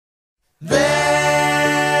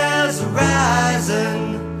There's a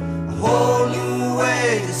horizon, a whole new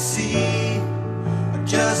way to see.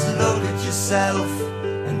 Just look at yourself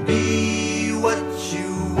and be what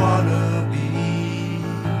you wanna be.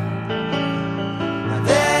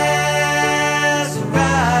 There's a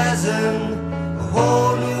horizon, a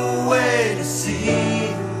whole new way to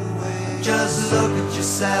see. Just look at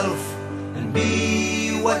yourself and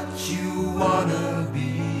be what you wanna be.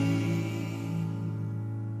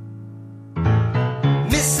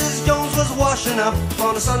 Mrs. Jones was washing up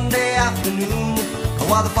on a Sunday afternoon,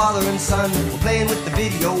 while the father and son were playing with the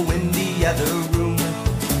video in the other room.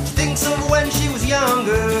 She thinks of when she was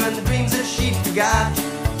younger and the dreams that she forgot,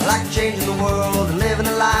 like changing the world and living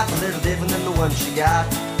a life a little different than the one she got.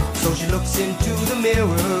 So she looks into the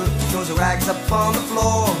mirror, throws her rags up on the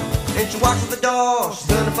floor, and she walks to the door. She's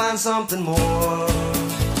gonna find something more.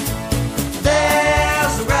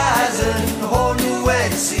 There's a horizon, a whole new way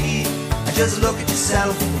to see. Just look at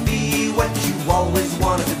yourself and be what you always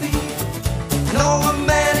wanted to be. I know a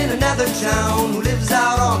man in another town who lives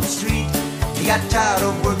out on the street. He got tired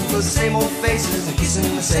of working for the same old faces and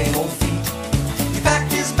kissing the same old feet. He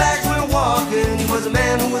packed his bags, went walking. He was a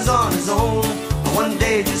man who was on his own. But one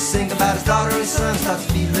day, just think about his daughter and son, starts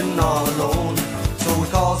feeling all alone. So he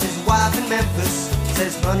calls his wife in Memphis,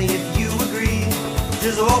 says, honey, if you agree,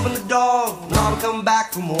 just open the door and I'll come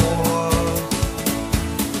back for more.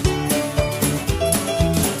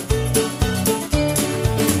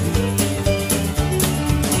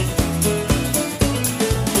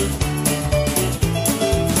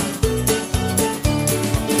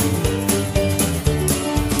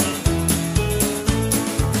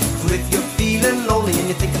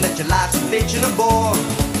 You're thinking that your life's a bitch and a bore,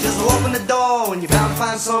 just open the door and you're bound to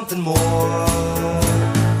find something more.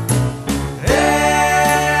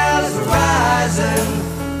 There's a horizon,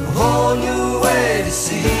 a whole new way to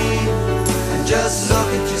see. And just look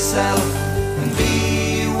at yourself and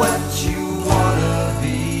be what you wanna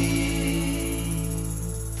be.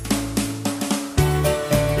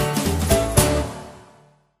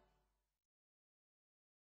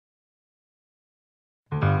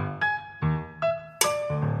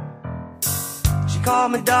 She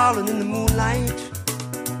called me darling in the moonlight.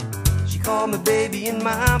 She called me baby in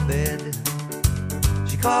my bed.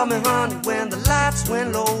 She called me honey when the lights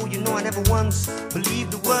went low. You know I never once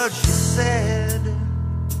believed the words she said.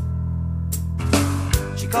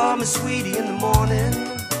 She called me sweetie in the morning.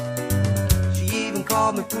 She even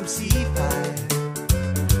called me poopsie pie.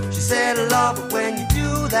 She said I love it when you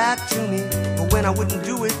do that to me, but when I wouldn't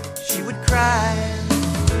do it, she would cry.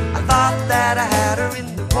 I thought that I had her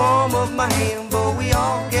in the palm of my hand, but we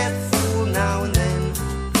all get fooled now and then.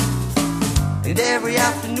 And every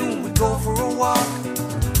afternoon we'd go for a walk.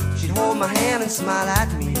 She'd hold my hand and smile at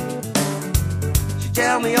me. She'd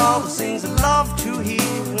tell me all the things I love to hear,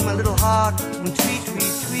 and my little heart went tweet,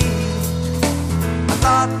 tweet, tweet. I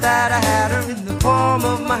thought that I had her in the palm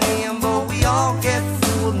of my hand, but we all get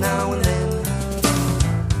fooled now and then.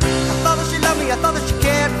 I thought that she loved me, I thought that she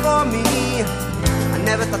cared for me. I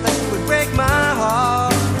never thought that she would break my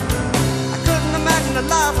heart. I couldn't imagine a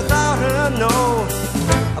life without her, no.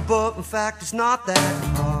 But in fact it's not that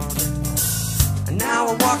hard. And now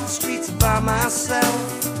I walk the streets by myself.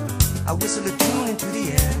 I whistle a tune into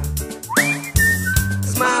the air.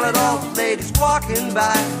 Smile at all the ladies walking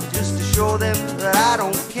by, just to show them that I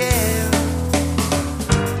don't care.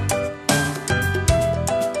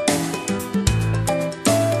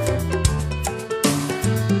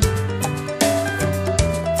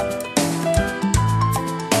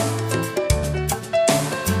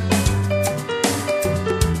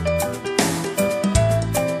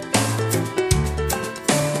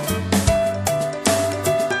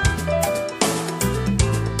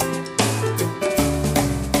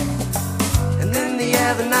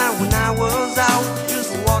 The night when I was out,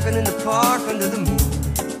 just walking in the park under the moon,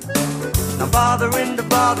 not bothering to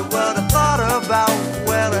bother what I thought about.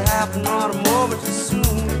 Well, it happened on a moment too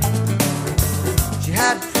soon. She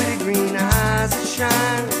had pretty green eyes that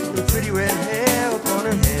shine, and pretty red hair upon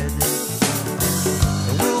her head,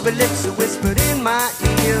 and ruby lips that whispered in my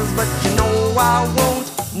ears. But you know I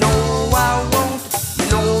won't, no I won't, you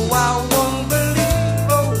know I won't believe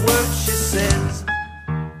a word she says.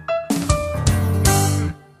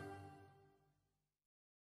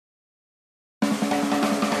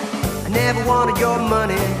 I never wanted your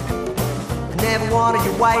money, I never wanted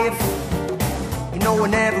your wife. You know I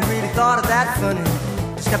never really thought of that funny,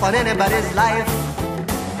 to step on anybody's life.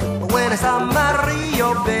 But when I saw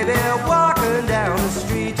Mario, baby, walking down the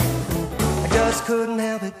street, I just couldn't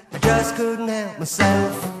help it, I just couldn't help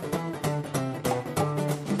myself.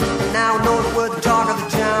 Now I know the word, the talk of the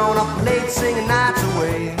town, up late singing nights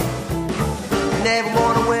away. I never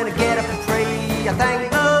wanted when I get up and pray. I thank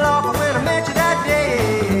the Lord for when I met you that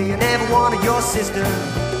day. I never wanted your sister,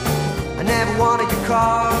 I never wanted your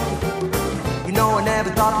car. You know I never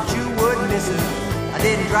thought that you would miss it. I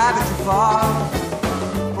didn't drive it too far.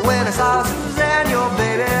 But when I saw Suzanne, your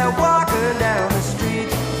baby, walking down the street,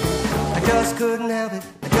 I just couldn't help it,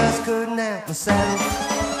 I just couldn't help myself.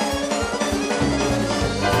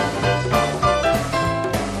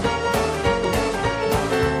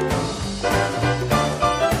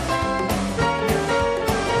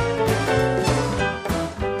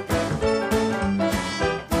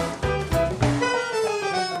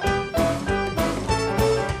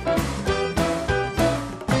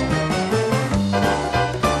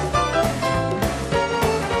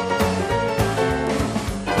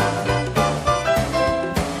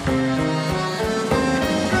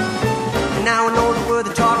 Now I know that we're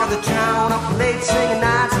the talk of the town, up late singing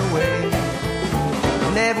nights away.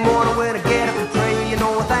 And every morning when I get up and pray, you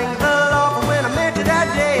know I thank the Lord for when I met you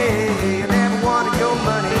that day. I never wanted your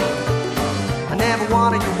money, I never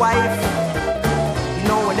wanted your wife. You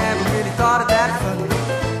know I never really thought of that funny,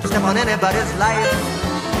 to step on anybody's life.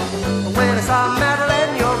 But when I saw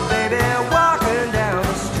Madeline, your baby, walking down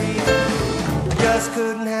the street, I just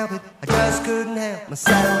couldn't help it, I just couldn't help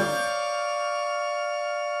myself.